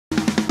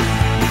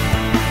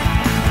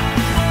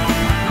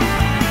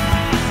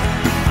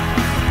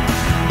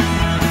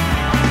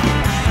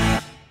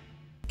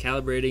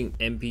Calibrating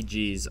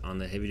MPGs on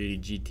the heavy-duty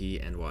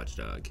GT and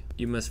Watchdog.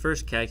 You must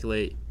first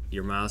calculate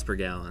your miles per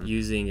gallon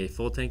using a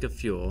full tank of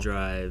fuel,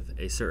 drive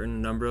a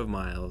certain number of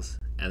miles,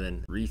 and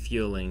then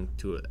refueling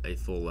to a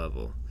full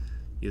level.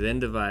 You then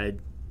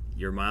divide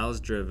your miles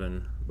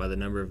driven by the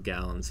number of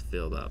gallons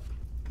filled up.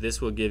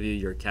 This will give you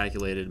your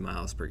calculated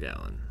miles per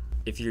gallon.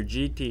 If your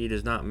GT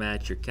does not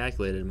match your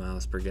calculated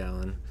miles per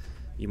gallon,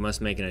 you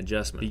must make an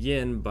adjustment.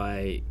 Begin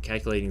by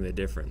calculating the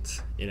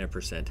difference in a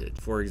percentage.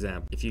 For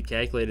example, if you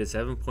calculated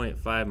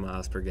 7.5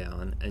 miles per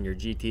gallon and your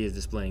GT is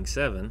displaying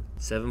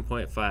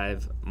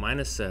 7.5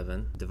 minus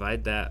 7,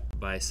 divide that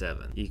by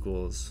 7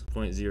 equals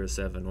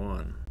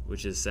 0.071,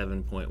 which is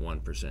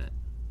 7.1%.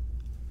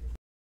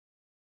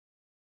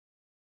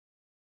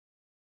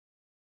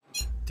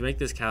 To make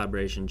this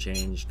calibration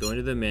change, go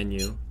into the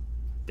menu,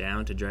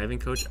 down to Driving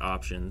Coach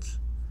Options,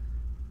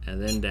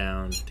 and then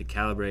down to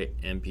Calibrate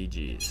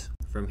MPGs.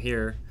 From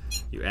here,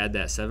 you add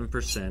that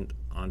 7%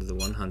 onto the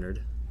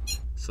 100,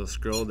 so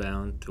scroll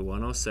down to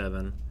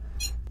 107,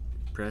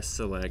 press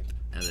Select,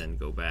 and then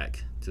go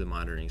back to the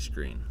monitoring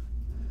screen.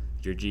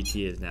 Your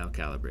GT is now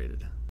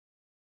calibrated.